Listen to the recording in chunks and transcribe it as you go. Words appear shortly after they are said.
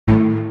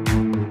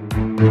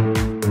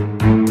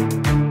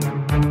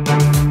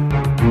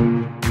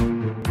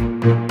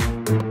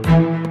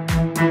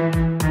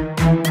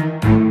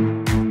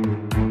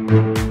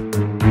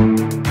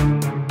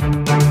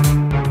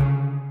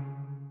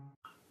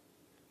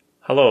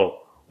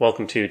Hello,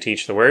 welcome to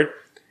Teach the Word.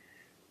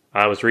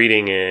 I was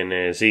reading in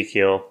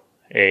Ezekiel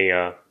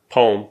a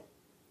poem.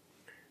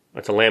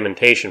 It's a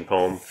lamentation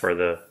poem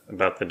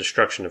about the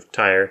destruction of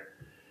Tyre.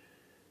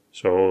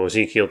 So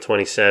Ezekiel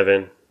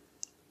 27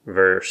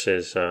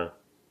 verses,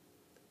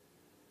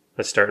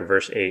 let's start in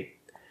verse 8.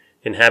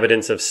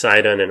 Inhabitants of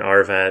Sidon and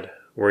Arvad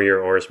were your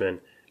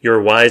oarsmen.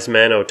 Your wise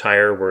men, O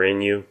Tyre, were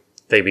in you.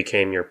 They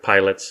became your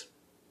pilots.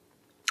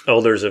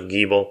 Elders of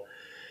Gebal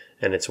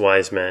and its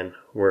wise men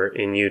were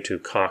in you to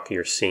caulk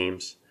your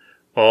seams.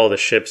 All the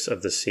ships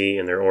of the sea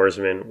and their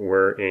oarsmen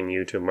were in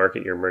you to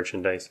market your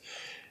merchandise.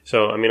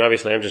 So,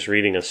 obviously I'm just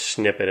reading a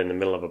snippet in the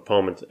middle of a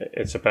poem.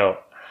 It's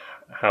about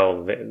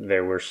how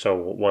they were so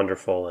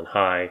wonderful and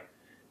high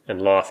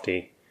and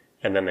lofty,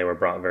 and then they were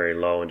brought very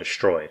low and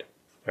destroyed,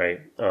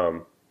 right?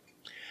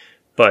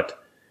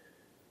 But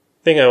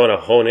the thing I want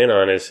to hone in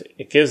on is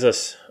it gives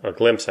us a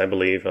glimpse, I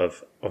believe,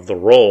 of the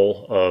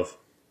role of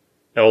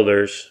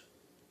elders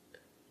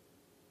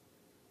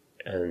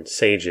and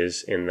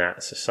sages in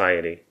that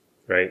society,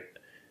 right?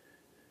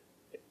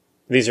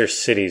 These are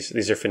cities,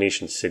 these are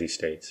Phoenician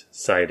city-states.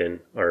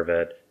 Sidon,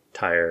 Arvad,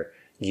 Tyre.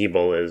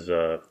 Gebal is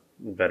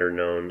better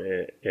known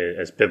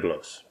as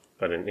Byblos,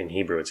 but in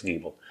Hebrew it's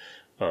Gebal.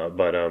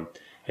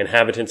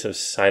 Inhabitants of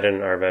Sidon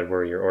and Arvad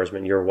were your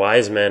oarsmen. Your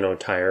wise men, O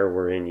Tyre,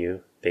 were in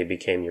you. They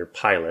became your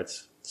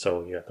pilots.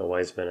 So you got the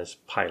wise men as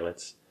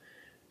pilots.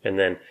 And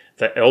then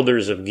the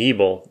elders of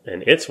Gebal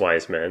and its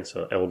wise men,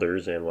 so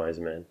elders and wise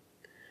men,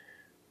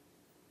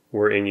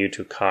 were in you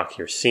to caulk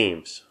your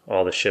seams.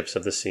 All the ships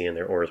of the sea and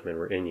their oarsmen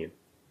were in you.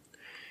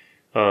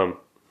 So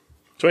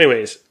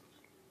anyways,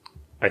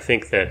 I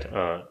think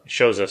that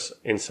shows us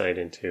insight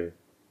into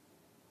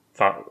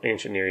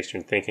ancient Near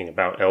Eastern thinking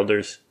about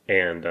elders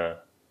and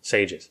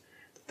sages.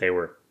 They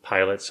were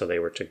pilots, so they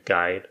were to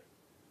guide.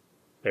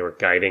 They were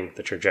guiding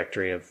the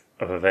trajectory of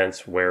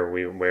events, where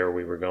we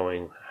were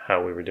going,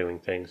 how we were doing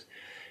things.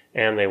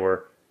 And they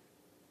were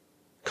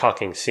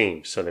caulking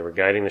seams. So they were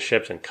guiding the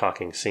ships and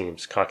caulking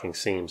seams. Caulking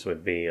seams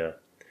would be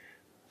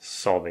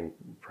solving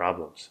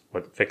problems,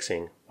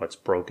 fixing what's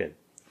broken,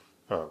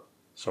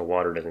 so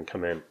water doesn't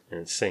come in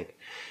and sink.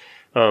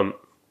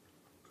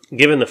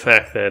 Given the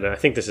fact that, I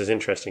think this is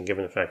interesting,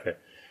 given the fact that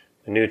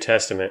the New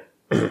Testament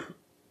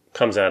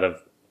comes out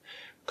of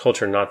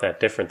culture not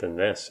that different than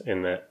this,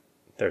 in that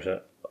there's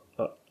a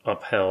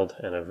upheld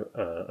and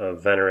a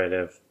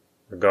venerative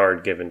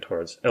regard given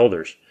towards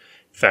elders.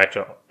 In fact,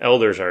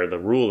 elders are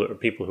the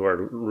people who are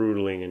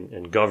ruling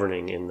and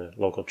governing in the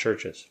local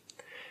churches.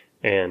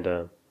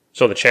 And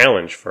so the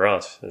challenge for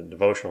us, the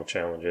devotional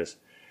challenge, is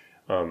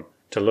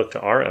to look to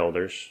our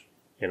elders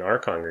in our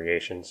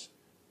congregations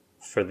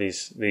for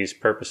these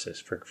purposes,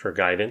 for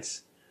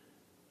guidance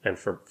and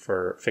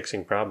for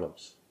fixing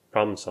problems,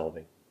 problem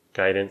solving,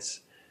 guidance,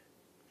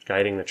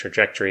 guiding the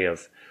trajectory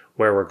of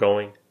where we're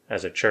going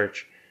as a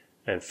church,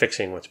 and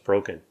fixing what's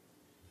broken.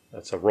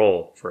 That's a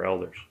role for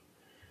elders.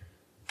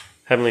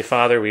 Heavenly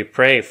Father, we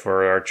pray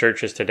for our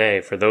churches today,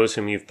 for those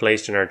whom you've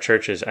placed in our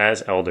churches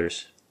as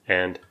elders.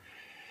 And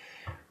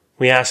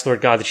we ask,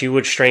 Lord God, that you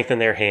would strengthen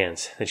their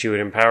hands, that you would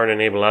empower and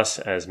enable us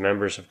as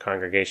members of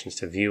congregations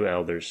to view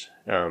elders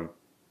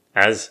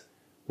as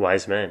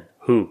wise men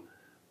who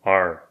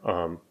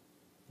are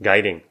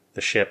guiding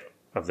the ship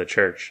of the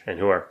church and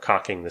who are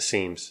caulking the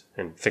seams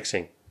and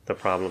fixing the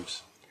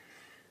problems.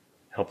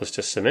 Help us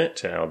to submit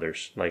to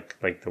elders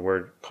like the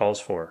word calls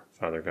for,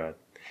 Father God.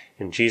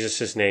 In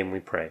Jesus' name we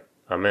pray.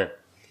 Amen.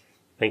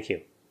 Thank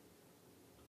you.